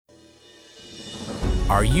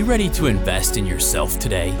Are you ready to invest in yourself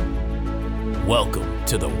today? Welcome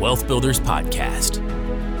to the Wealth Builders Podcast,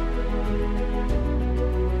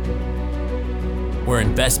 where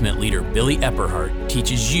investment leader Billy Epperhart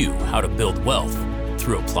teaches you how to build wealth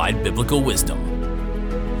through applied biblical wisdom.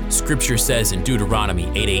 Scripture says in Deuteronomy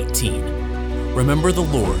 8:18, "Remember the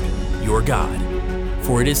Lord, your God,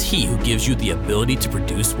 for it is He who gives you the ability to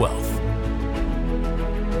produce wealth."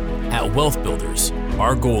 At Wealth Builders,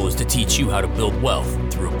 our goal is to teach you how to build wealth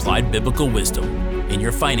through applied biblical wisdom in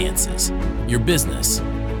your finances, your business,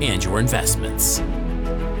 and your investments.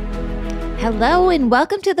 Hello and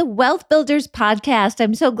welcome to the Wealth Builders Podcast.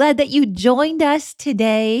 I'm so glad that you joined us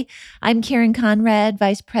today. I'm Karen Conrad,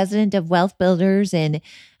 Vice President of Wealth Builders, and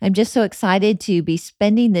I'm just so excited to be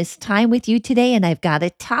spending this time with you today. And I've got a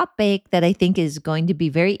topic that I think is going to be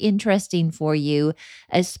very interesting for you,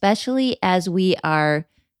 especially as we are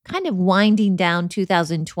kind of winding down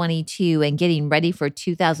 2022 and getting ready for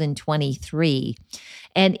 2023.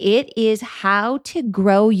 And it is how to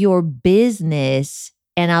grow your business.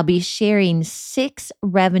 And I'll be sharing 6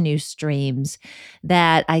 revenue streams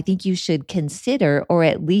that I think you should consider or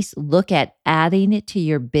at least look at adding it to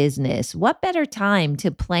your business. What better time to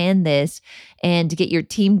plan this and to get your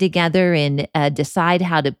team together and decide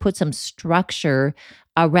how to put some structure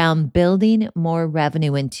around building more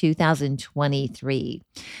revenue in 2023.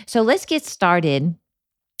 So let's get started.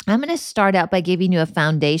 I'm going to start out by giving you a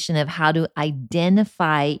foundation of how to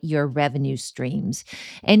identify your revenue streams.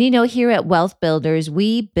 And here at Wealth Builders,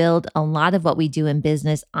 we build a lot of what we do in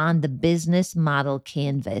business on the business model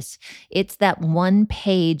canvas. It's that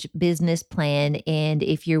one-page business plan. And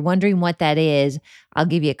if you're wondering what that is, I'll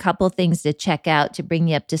give you a couple things to check out to bring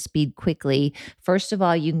you up to speed quickly. First of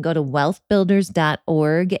all, you can go to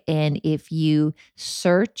wealthbuilders.org. And if you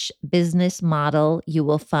search business model, you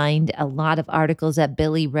will find a lot of articles that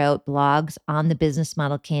Billy wrote, blogs on the business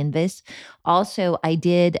model canvas. Also, I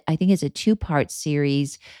think it's a 2-part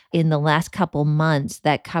series in the last couple months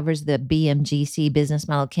that covers the BMGC business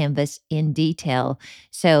model canvas in detail.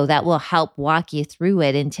 So that will help walk you through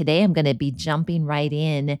it. And today I'm going to be jumping right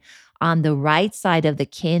in on the right side of the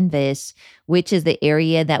canvas, which is the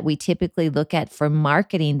area that we typically look at for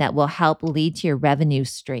marketing that will help lead to your revenue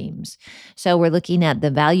streams. So we're looking at the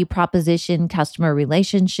value proposition, customer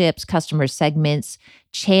relationships, customer segments,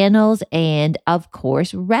 channels, and of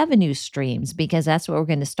course, revenue streams, because that's what we're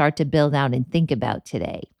going to start to build out and think about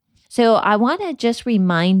today. So I want to just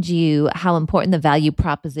remind you how important the value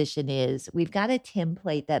proposition is. We've got a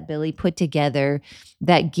template that Billy put together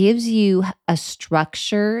that gives you a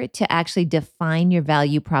structure to actually define your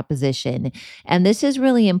value proposition. And this is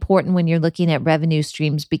really important when you're looking at revenue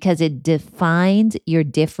streams because it defines your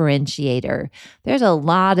differentiator. There's a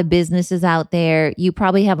lot of businesses out there. You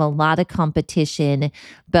probably have a lot of competition,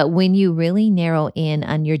 but when you really narrow in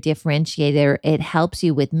on your differentiator, it helps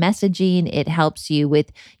you with messaging. It helps you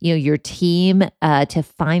with, your team to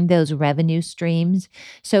find those revenue streams.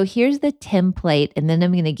 So here's the template, and then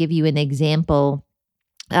I'm going to give you an example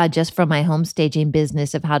just from my home staging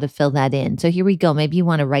business of how to fill that in. So here we go. Maybe you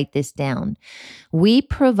want to write this down. We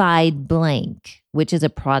provide blank, which is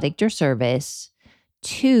a product or service,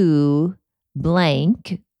 to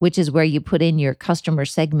blank, which is where you put in your customer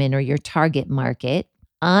segment or your target market.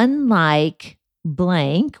 Unlike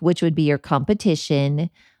blank, which would be your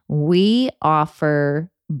competition, we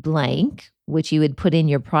offer blank, which you would put in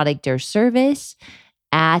your product or service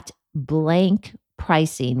at blank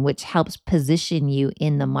pricing, which helps position you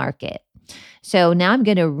in the market. So now I'm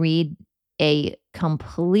going to read a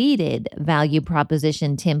completed value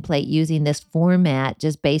proposition template using this format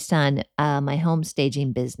just based on my home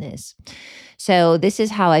staging business. So this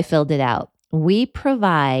is how I filled it out. We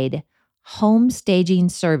provide home staging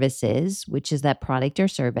services, which is that product or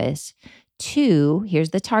service, to, here's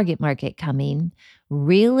the target market coming,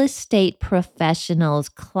 real estate professionals,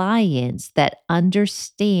 clients that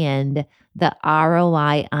understand the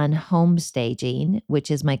ROI on home staging, which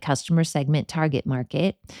is my customer segment target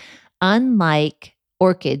market. Unlike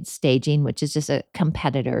Orchid Staging, which is just a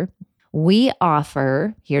competitor, we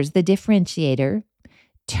offer, here's the differentiator,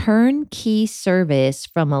 turnkey service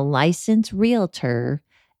from a licensed realtor,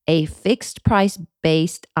 a fixed price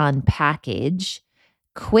based on package,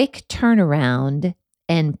 quick turnaround,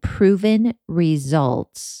 and proven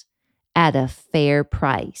results at a fair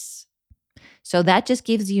price. So that just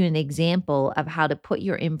gives you an example of how to put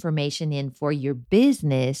your information in for your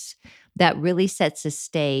business that really sets a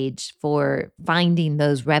stage for finding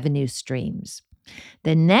those revenue streams.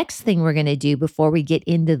 The next thing we're going to do before we get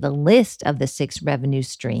into the list of the 6 revenue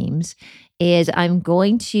streams is I'm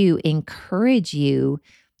going to encourage you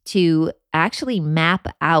to actually map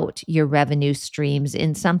out your revenue streams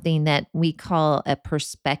in something that we call a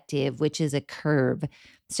perspective, which is a curve.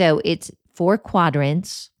 So it's 4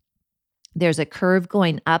 quadrants. There's a curve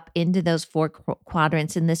going up into those 4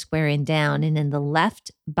 quadrants in the square and down. And in the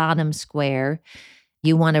left bottom square,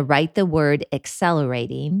 you want to write the word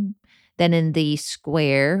accelerating. Then in the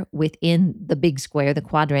square within the big square, the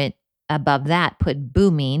quadrant above that, put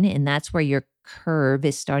booming. And that's where your curve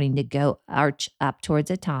is starting to go arch up towards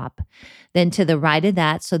the top. Then to the right of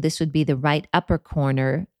that, so this would be the right upper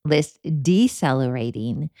corner, list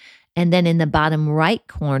decelerating. And then in the bottom right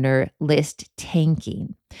corner, list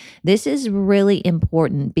tanking. This is really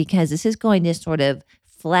important because this is going to sort of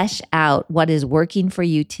flesh out what is working for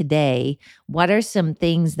you today. What are some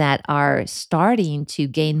things that are starting to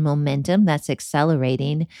gain momentum that's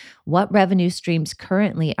accelerating? What revenue streams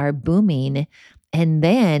currently are booming? And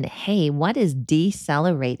then, hey, what is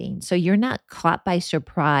decelerating? So you're not caught by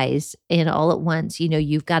surprise and all at once,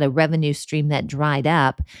 you've got a revenue stream that dried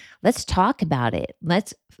up. Let's talk about it.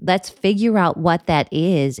 Let's figure out what that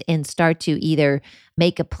is and start to either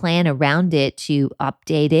make a plan around it to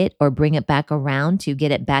update it or bring it back around to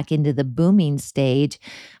get it back into the booming stage.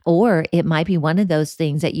 Or it might be one of those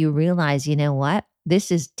things that you realize, you know what?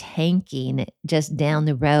 This is tanking just down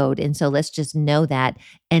the road. And so let's just know that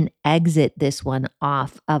and exit this one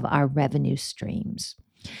off of our revenue streams.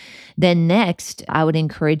 Then next, I would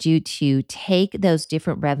encourage you to take those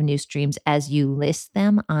different revenue streams as you list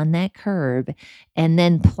them on that curve and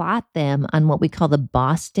then plot them on what we call the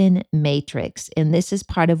Boston Matrix. And this is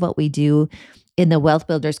part of what we do in the Wealth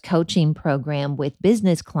Builders coaching program with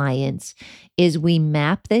business clients is we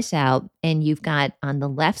map this out, and you've got on the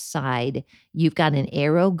left side, you've got an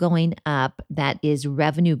arrow going up that is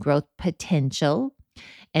revenue growth potential.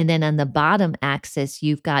 And then on the bottom axis,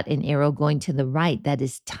 you've got an arrow going to the right that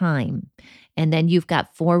is time. And then you've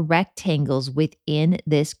got 4 rectangles within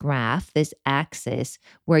this graph, this axis,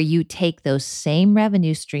 where you take those same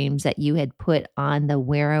revenue streams that you had put on the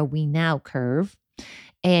where are we now curve,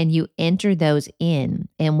 and you enter those in.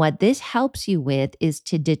 And what this helps you with is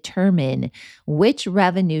to determine which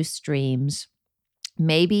revenue streams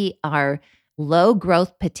maybe are low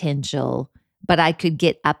growth potential, but I could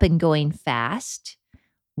get up and going fast.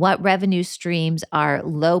 What revenue streams are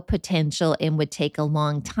low potential and would take a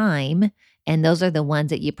long time. And those are the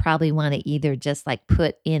ones that you probably want to either just like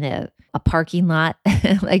put in a parking lot,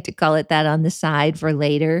 I like to call it that, on the side for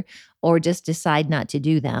later, or just decide not to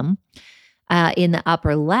do them. In the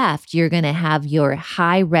upper left, you're going to have your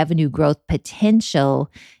high revenue growth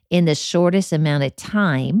potential in the shortest amount of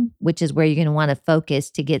time, which is where you're going to want to focus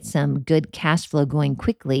to get some good cash flow going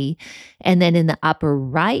quickly. And then in the upper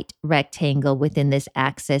right rectangle within this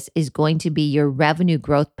axis is going to be your revenue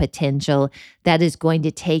growth potential that is going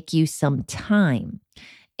to take you some time.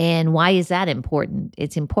 And why is that important?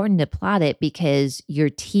 It's important to plot it because your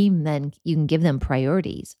team, then you can give them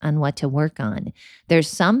priorities on what to work on. There's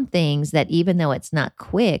some things that, even though it's not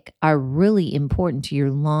quick, are really important to your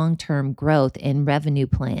long-term growth and revenue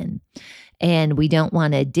plan. And we don't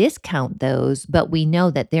want to discount those, but we know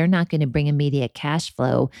that they're not going to bring immediate cash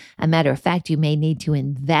flow. A matter of fact, you may need to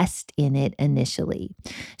invest in it initially.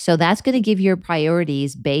 So that's going to give your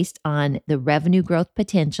priorities based on the revenue growth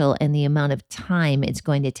potential and the amount of time it's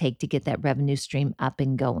going to take to get that revenue stream up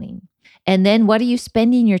and going. And then what are you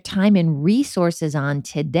spending your time and resources on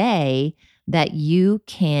today that you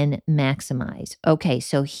can maximize? Okay,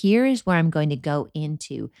 so here is where I'm going to go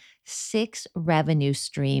into 6 revenue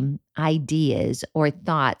stream ideas or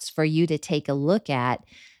thoughts for you to take a look at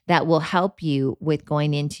that will help you with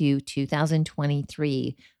going into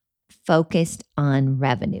 2023 focused on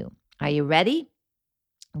revenue. Are you ready?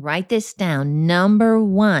 Write this down. Number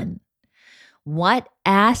 1, what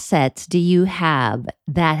assets do you have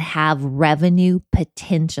that have revenue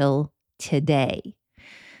potential today?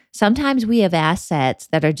 Sometimes we have assets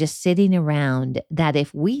that are just sitting around that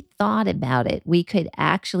if we thought about it, we could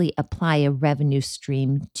actually apply a revenue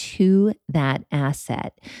stream to that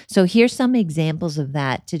asset. So here's some examples of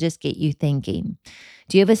that to just get you thinking.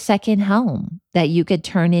 Do you have a second home that you could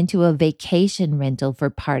turn into a vacation rental for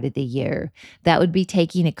part of the year? That would be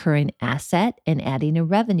taking a current asset and adding a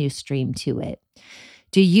revenue stream to it.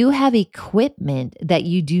 Do you have equipment that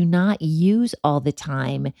you do not use all the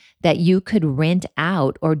time that you could rent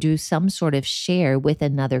out or do some sort of share with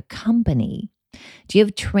another company? Do you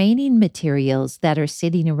have training materials that are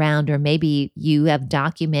sitting around, or maybe you have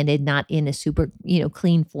documented not in a super,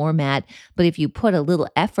 clean format, but if you put a little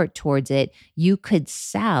effort towards it, you could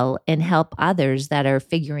sell and help others that are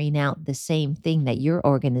figuring out the same thing that your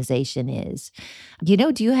organization is? Do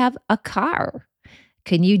you have a car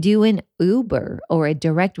Can you do an Uber or a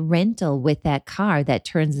direct rental with that car that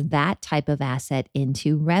turns that type of asset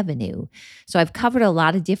into revenue? So I've covered a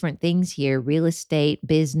lot of different things here, real estate,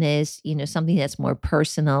 business, something that's more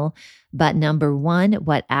personal. But number one,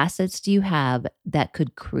 what assets do you have that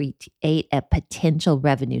could create a potential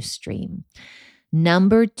revenue stream?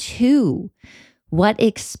 Number two, what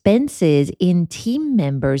expenses in team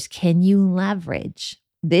members can you leverage?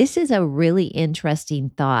 This is a really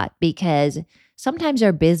interesting thought because sometimes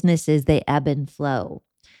our businesses, they ebb and flow.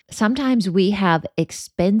 Sometimes we have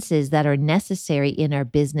expenses that are necessary in our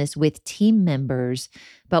business with team members,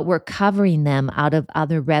 but we're covering them out of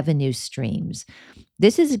other revenue streams.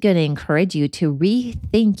 This is going to encourage you to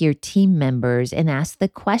rethink your team members and ask the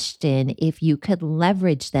question if you could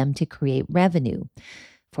leverage them to create revenue.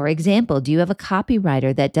 For example, do you have a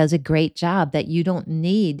copywriter that does a great job that you don't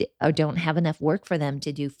need or don't have enough work for them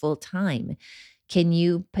to do full time? Can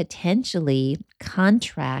you potentially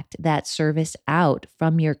contract that service out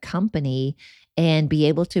from your company and be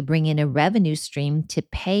able to bring in a revenue stream to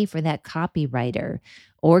pay for that copywriter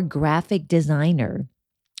or graphic designer?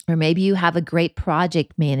 Or maybe you have a great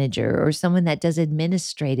project manager or someone that does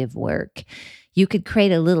administrative work. You could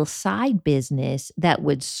create a little side business that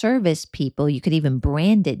would service people. You could even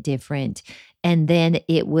brand it different. And then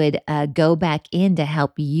it would go back in to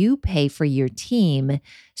help you pay for your team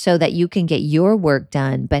so that you can get your work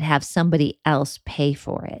done, but have somebody else pay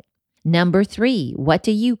for it. Number three, what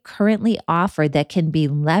do you currently offer that can be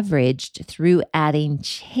leveraged through adding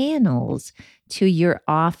channels to your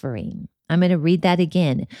offering? I'm going to read that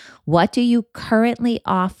again. What do you currently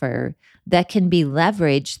offer that can be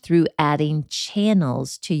leveraged through adding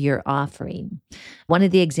channels to your offering? One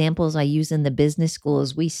of the examples I use in the business school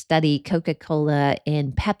is we study Coca-Cola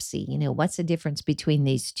and Pepsi. What's the difference between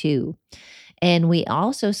these two? And we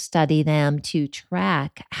also study them to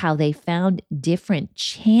track how they found different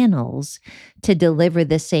channels to deliver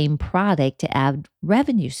the same product to add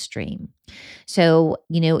revenue stream. So,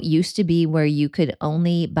 it used to be where you could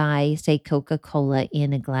only buy, say, Coca-Cola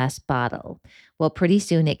in a glass bottle. Well, pretty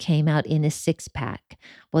soon it came out in a 6-pack.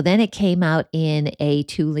 Well, then it came out in a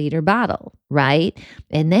 2-liter bottle, right?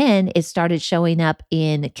 And then it started showing up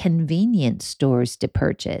in convenience stores to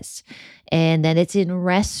purchase. And then it's in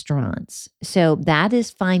restaurants. So that is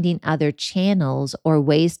finding other channels or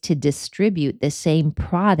ways to distribute the same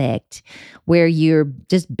product where you're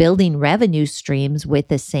just building revenue streams with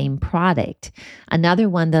the same product. Another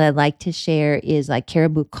one that I like to share is like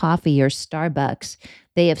Caribou Coffee or Starbucks.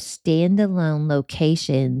 They have standalone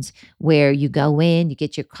locations where you go in, you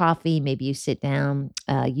get your coffee, maybe you sit down,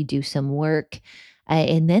 you do some work.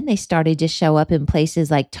 And then they started to show up in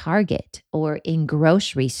places like Target or in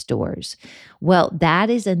grocery stores. Well, that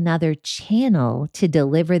is another channel to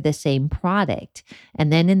deliver the same product.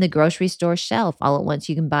 And then in the grocery store shelf, all at once,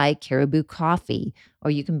 you can buy Caribou Coffee,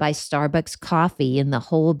 or you can buy Starbucks coffee in the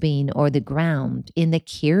whole bean or the ground, in the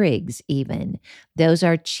Keurigs even. Those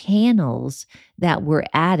are channels that were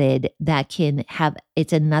added that can have,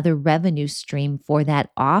 it's another revenue stream for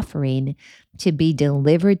that offering to be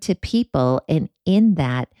delivered to people. And in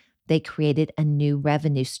that, they created a new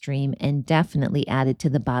revenue stream and definitely added to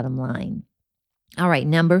the bottom line. All right,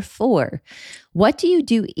 number 4, what do you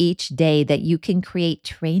do each day that you can create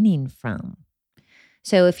training from?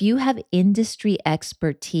 So if you have industry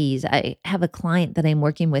expertise, I have a client that I'm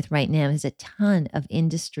working with right now who has a ton of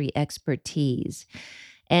industry expertise.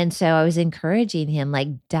 And so I was encouraging him,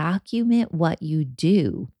 document what you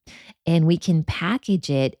do, and we can package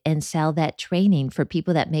it and sell that training for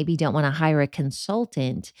people that maybe don't want to hire a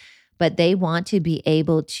consultant, but they want to be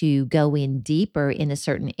able to go in deeper in a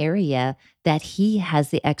certain area that he has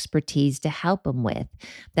the expertise to help them with.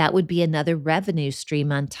 That would be another revenue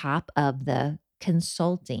stream on top of the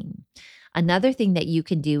consulting. Another thing that you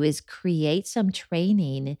can do is create some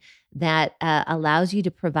training that allows you to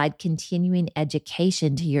provide continuing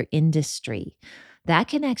education to your industry. That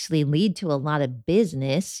can actually lead to a lot of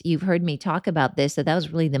business. You've heard me talk about this, that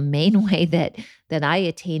was really the main way that I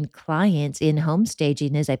attained clients in home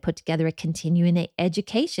staging is I put together a continuing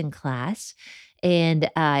education class, and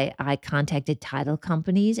I contacted title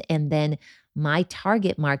companies, and then my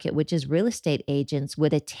target market, which is real estate agents,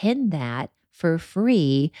 would attend that for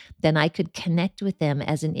free. Then I could connect with them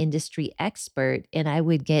as an industry expert, and I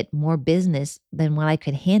would get more business than what I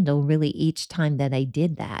could handle really each time that I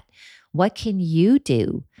did that. What can you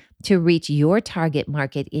do to reach your target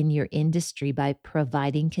market in your industry by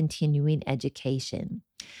providing continuing education?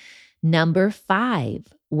 Number 5,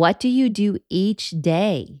 what do you do each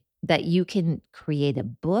day that you can create a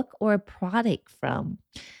book or a product from?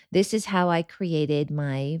 This is how I created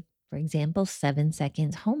my, for example, 7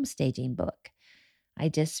 Seconds home staging book. I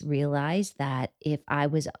just realized that if I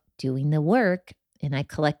was doing the work and I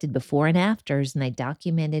collected before and afters and I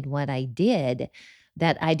documented what I did,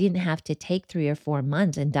 that I didn't have to take 3 or 4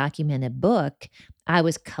 months and document a book. I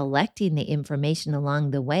was collecting the information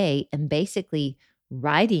along the way and basically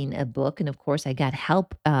writing a book. And of course, I got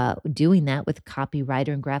help doing that with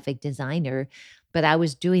copywriter and graphic designer. But I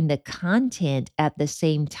was doing the content at the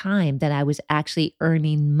same time that I was actually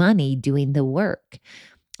earning money doing the work.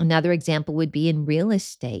 Another example would be in real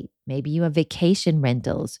estate. Maybe you have vacation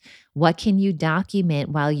rentals. What can you document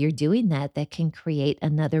while you're doing that that can create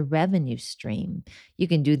another revenue stream? You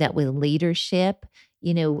can do that with leadership.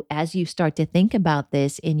 As you start to think about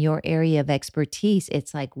this in your area of expertise,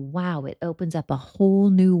 it's like, wow, it opens up a whole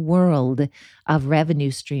new world of revenue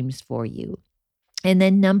streams for you. And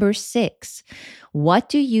then number 6, what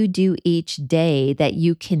do you do each day that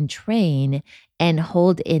you can train and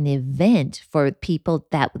hold an event for people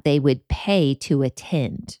that they would pay to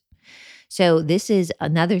attend? So this is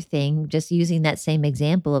another thing, just using that same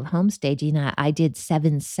example of home staging, I did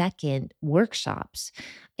 7-second workshops.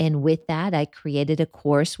 And with that, I created a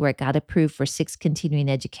course where it got approved for 6 continuing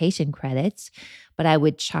education credits. But I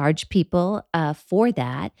would charge people for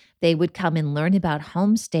that. They would come and learn about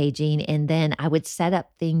home staging. And then I would set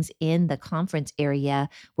up things in the conference area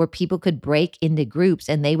where people could break into groups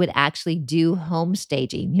and they would actually do home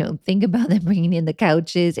staging. Think about them bringing in the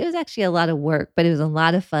couches. It was actually a lot of work, but it was a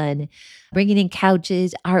lot of fun. Bringing in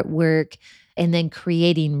couches, artwork, and then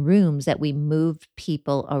creating rooms that we moved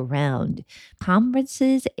people around.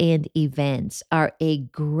 Conferences and events are a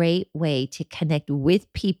great way to connect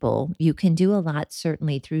with people. You can do a lot,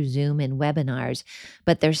 certainly through Zoom and webinars,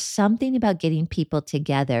 but there's something about getting people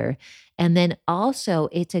together. And then also,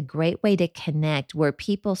 it's a great way to connect where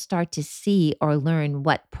people start to see or learn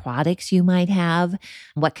what products you might have,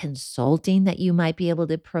 what consulting that you might be able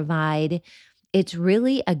to provide. It's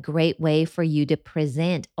really a great way for you to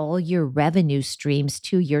present all your revenue streams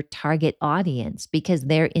to your target audience because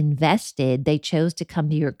they're invested. They chose to come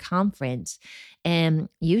to your conference. And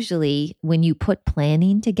usually, when you put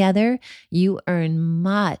planning together, you earn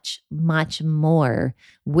much, much more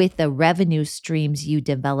with the revenue streams you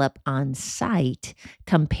develop on site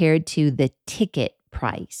compared to the ticket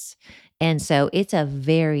price. And so it's a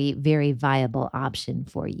very, very viable option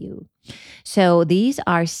for you. So these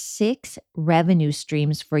are 6 revenue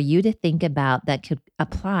streams for you to think about that could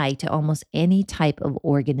apply to almost any type of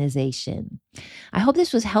organization. I hope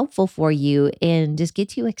this was helpful for you and just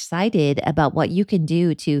get you excited about what you can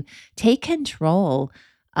do to take control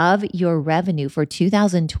of your revenue for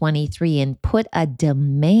 2023 and put a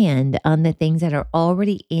demand on the things that are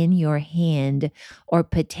already in your hand or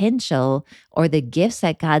potential or the gifts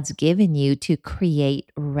that God's given you to create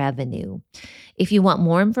revenue. If you want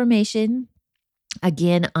more information,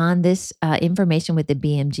 again, on this information with the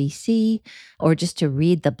BMGC, or just to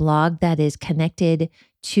read the blog that is connected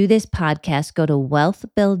to this podcast, go to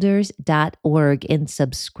wealthbuilders.org and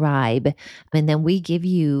subscribe. And then we give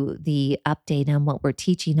you the update on what we're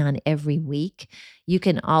teaching on every week. You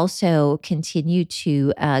can also continue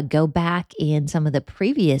to go back in some of the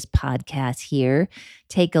previous podcasts here,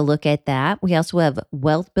 take a look at that. We also have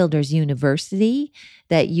Wealth Builders University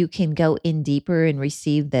that you can go in deeper and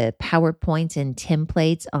receive the PowerPoints and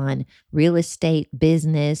templates on real estate,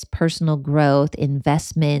 business, personal growth,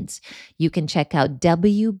 investments. You can check out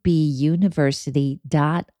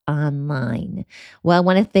wbuniversity.online. Well, I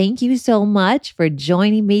want to thank you so much for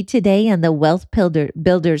joining me today on the Wealth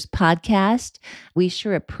Builders podcast. We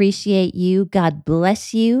sure appreciate you. God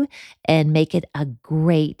bless you and make it a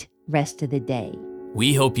great rest of the day.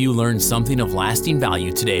 We hope you learned something of lasting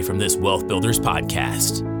value today from this Wealth Builders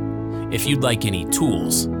podcast. If you'd like any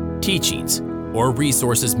tools, teachings, or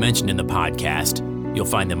resources mentioned in the podcast, you'll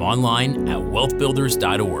find them online at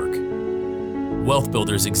wealthbuilders.org. Wealth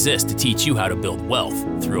Builders exists to teach you how to build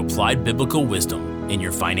wealth through applied biblical wisdom in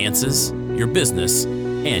your finances, your business,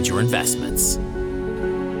 and your investments.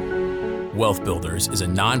 Wealth Builders is a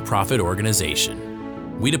nonprofit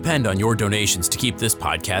organization. We depend on your donations to keep this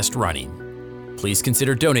podcast running. Please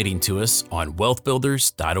consider donating to us on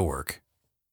wealthbuilders.org.